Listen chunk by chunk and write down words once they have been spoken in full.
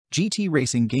GT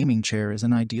Racing Gaming Chair is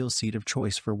an ideal seat of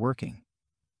choice for working,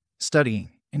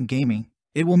 studying, and gaming.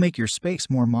 It will make your space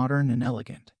more modern and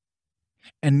elegant,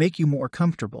 and make you more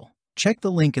comfortable. Check the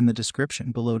link in the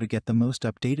description below to get the most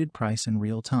updated price in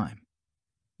real time.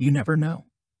 You never know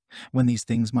when these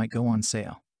things might go on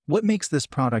sale. What makes this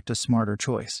product a smarter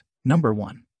choice? Number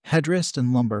 1. Headrest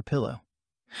and lumbar pillow.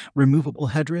 Removable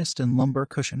headrest and lumbar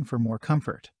cushion for more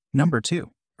comfort. Number 2.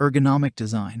 Ergonomic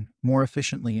design, more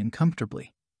efficiently and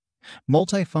comfortably.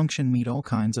 Multi-function, meet all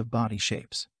kinds of body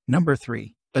shapes. Number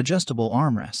 3. Adjustable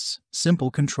armrests.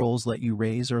 Simple controls let you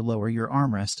raise or lower your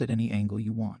armrest at any angle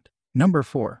you want. Number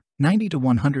 4. 90 to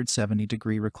 170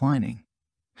 degree reclining.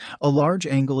 A large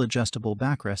angle adjustable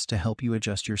backrest to help you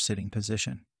adjust your sitting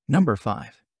position. Number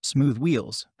 5. Smooth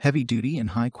wheels, heavy duty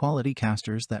and high quality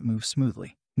casters that move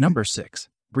smoothly. Number 6.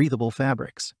 Breathable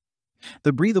fabrics.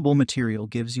 The breathable material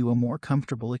gives you a more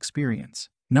comfortable experience.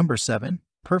 Number 7.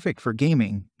 Perfect for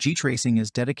gaming. GTRACING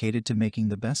is dedicated to making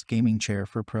the best gaming chair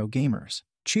for pro gamers.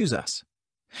 Choose us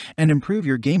and improve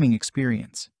your gaming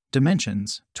experience.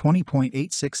 Dimensions: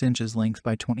 20.86 inches length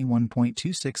by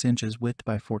 21.26 inches width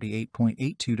by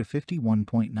 48.82 to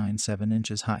 51.97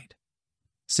 inches height.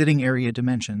 Sitting area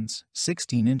dimensions: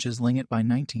 16 inches length by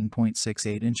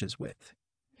 19.68 inches width.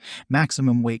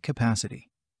 Maximum weight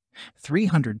capacity: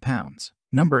 300 pounds.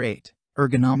 Number 8.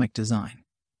 Ergonomic design.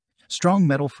 Strong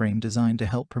metal frame designed to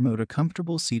help promote a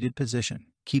comfortable seated position,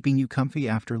 keeping you comfy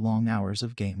after long hours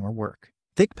of game or work.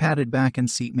 Thick padded back and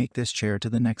seat make this chair to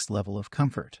the next level of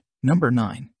comfort. Number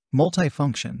 9.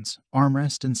 Multi-functions,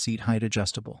 armrest and seat height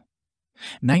adjustable.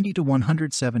 90 to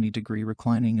 170 degree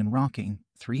reclining and rocking,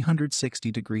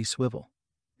 360 degree swivel.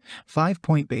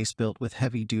 5-point base built with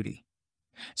heavy duty.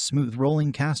 Smooth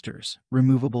rolling casters,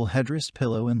 removable headrest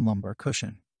pillow and lumbar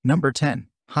cushion. Number 10.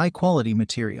 High quality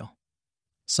material.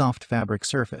 Soft fabric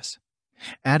surface.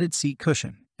 Added seat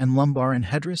cushion and lumbar and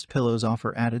headrest pillows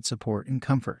offer added support and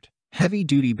comfort. Heavy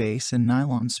duty base and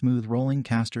nylon smooth rolling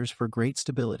casters for great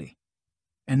stability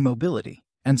and mobility,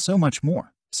 and so much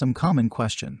more. Some common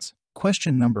questions.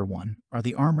 Question number 1. Are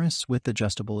the armrests width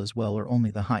adjustable as well or only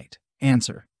the height?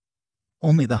 Answer: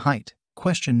 only the height.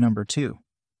 Question number 2.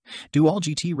 Do all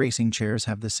GT racing chairs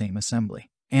have the same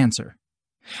assembly? Answer: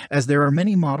 as there are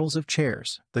many models of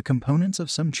chairs, the components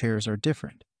of some chairs are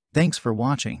different. Thanks for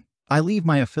watching. I leave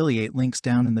my affiliate links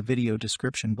down in the video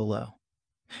description below.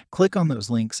 Click on those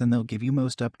links and they'll give you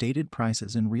most updated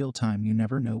prices in real time. You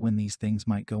never know when these things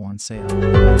might go on sale.